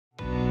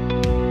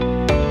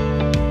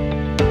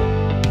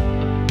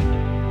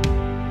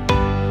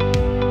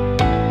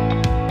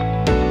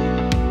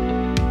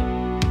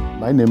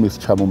My name is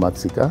Chamu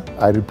Matsika.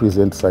 I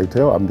represent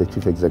Sitel. I'm the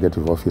Chief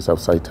Executive Officer of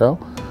Sitel.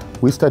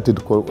 We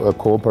started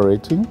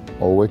cooperating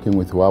or working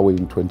with Huawei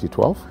in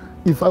 2012.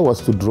 If I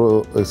was to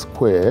draw a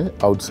square,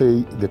 I would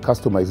say the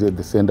customer is at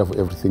the center of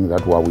everything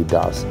that Huawei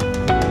does.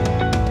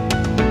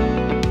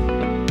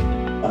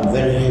 I'm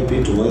very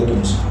happy to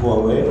welcome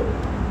Huawei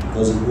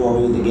because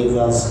Huawei, they gave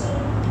us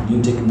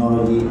new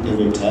technology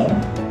every time.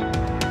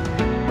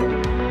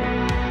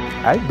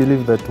 I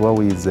believe that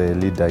Huawei is a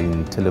leader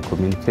in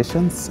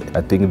telecommunications.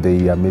 I think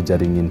they are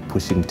majoring in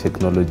pushing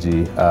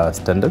technology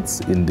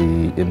standards in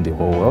the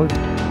whole world.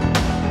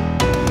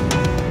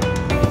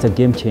 It's a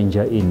game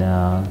changer in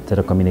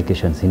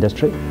telecommunications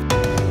industry.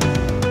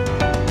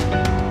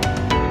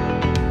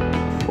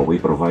 We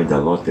provide a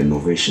lot of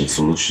innovation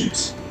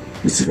solutions.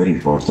 It's very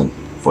important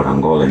for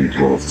Angola and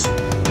the world.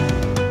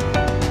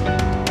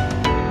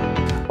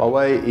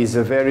 Huawei is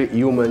a very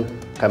human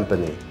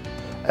company.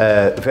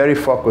 Very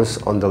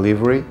focused on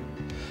delivery,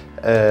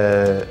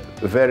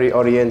 very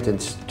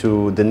oriented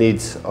to the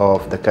needs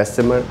of the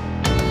customer.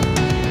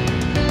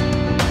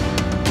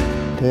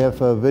 They have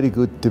very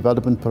good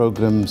development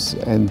programs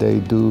and they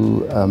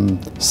do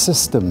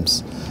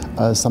systems,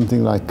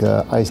 something like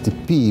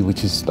ISDP,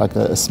 which is like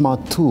a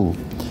smart tool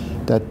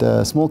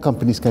that small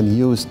companies can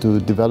use to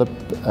develop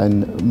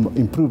and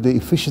improve the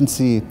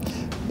efficiency,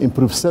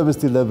 improve service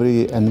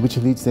delivery, and which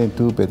leads them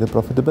to better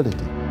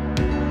profitability.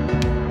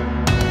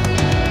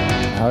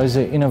 Huawei is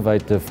an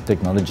innovative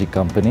technology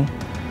company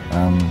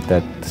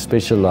that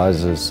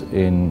specializes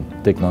in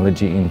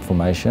technology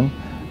information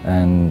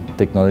and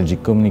technology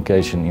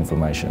communication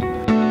information.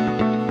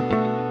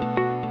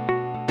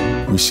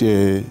 We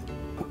share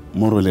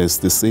more or less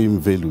the same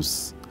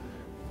values,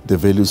 the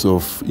values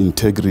of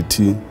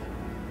integrity,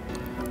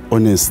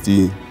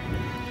 honesty,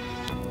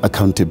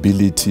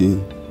 accountability,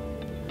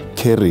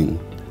 caring,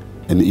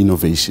 and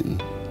innovation.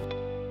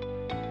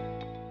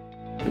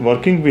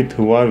 Working with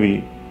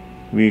Huawei,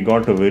 we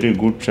got a very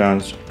good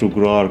chance to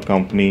grow our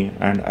company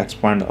and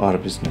expand our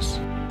business.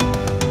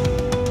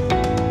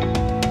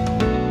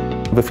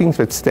 The thing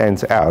that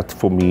stands out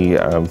for me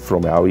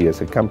from Huawei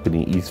as a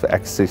company is the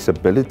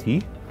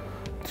accessibility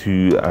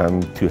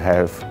to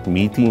have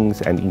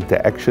meetings and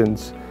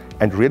interactions,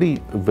 and really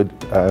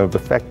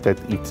the fact that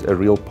it's a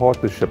real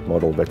partnership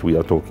model that we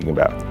are talking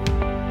about.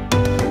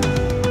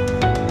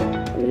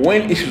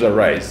 When issues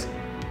arise,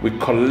 we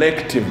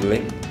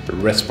collectively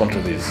respond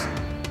to these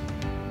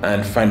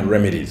and find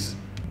remedies.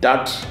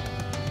 That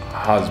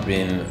has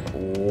been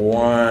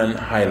one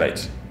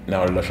highlight in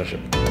our relationship.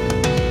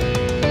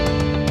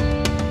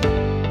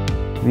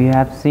 We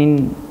have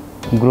seen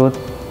growth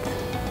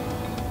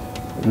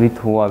with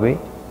Huawei,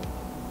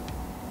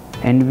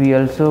 and we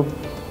also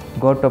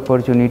got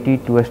opportunity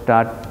to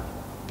start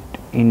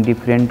in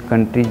different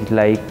countries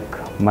like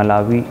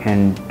Malawi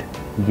and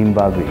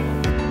Zimbabwe.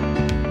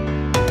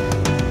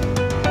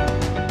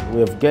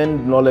 We have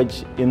gained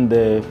knowledge in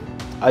the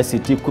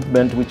ICT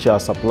equipment which are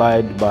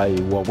supplied by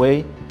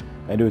Huawei,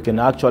 and we can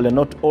actually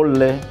not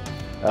only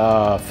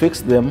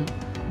fix them,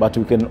 but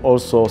we can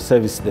also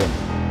service them.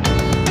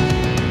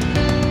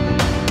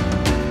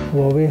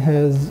 Huawei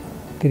has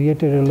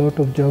created a lot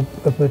of job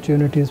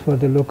opportunities for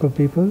the local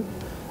people.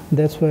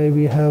 That's why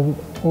we have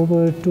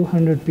over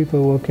 200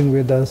 people working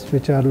with us,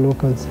 which are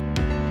locals.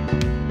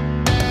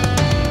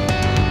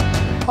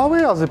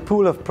 Huawei has a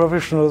pool of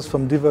professionals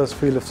from diverse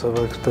fields of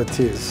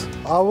expertise.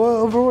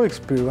 Our overall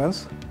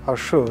experience has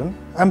shown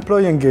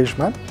employee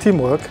engagement,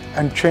 teamwork,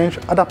 and change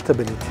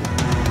adaptability.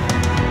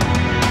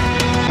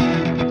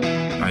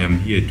 I am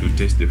here to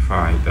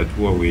testify that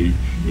Huawei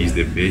is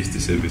the best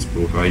service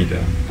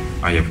provider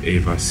I have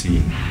ever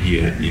seen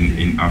here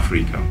in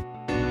Africa.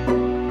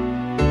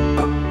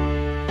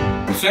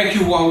 Thank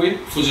you, Huawei,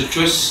 for the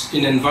trust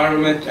in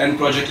Environment and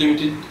Project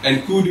Limited,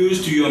 and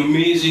kudos to your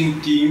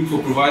amazing team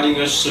for providing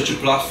us such a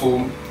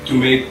platform to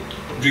make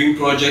dream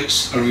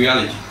projects a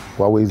reality.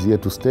 Huawei is here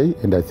to stay,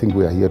 and I think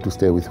we are here to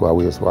stay with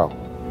Huawei as well.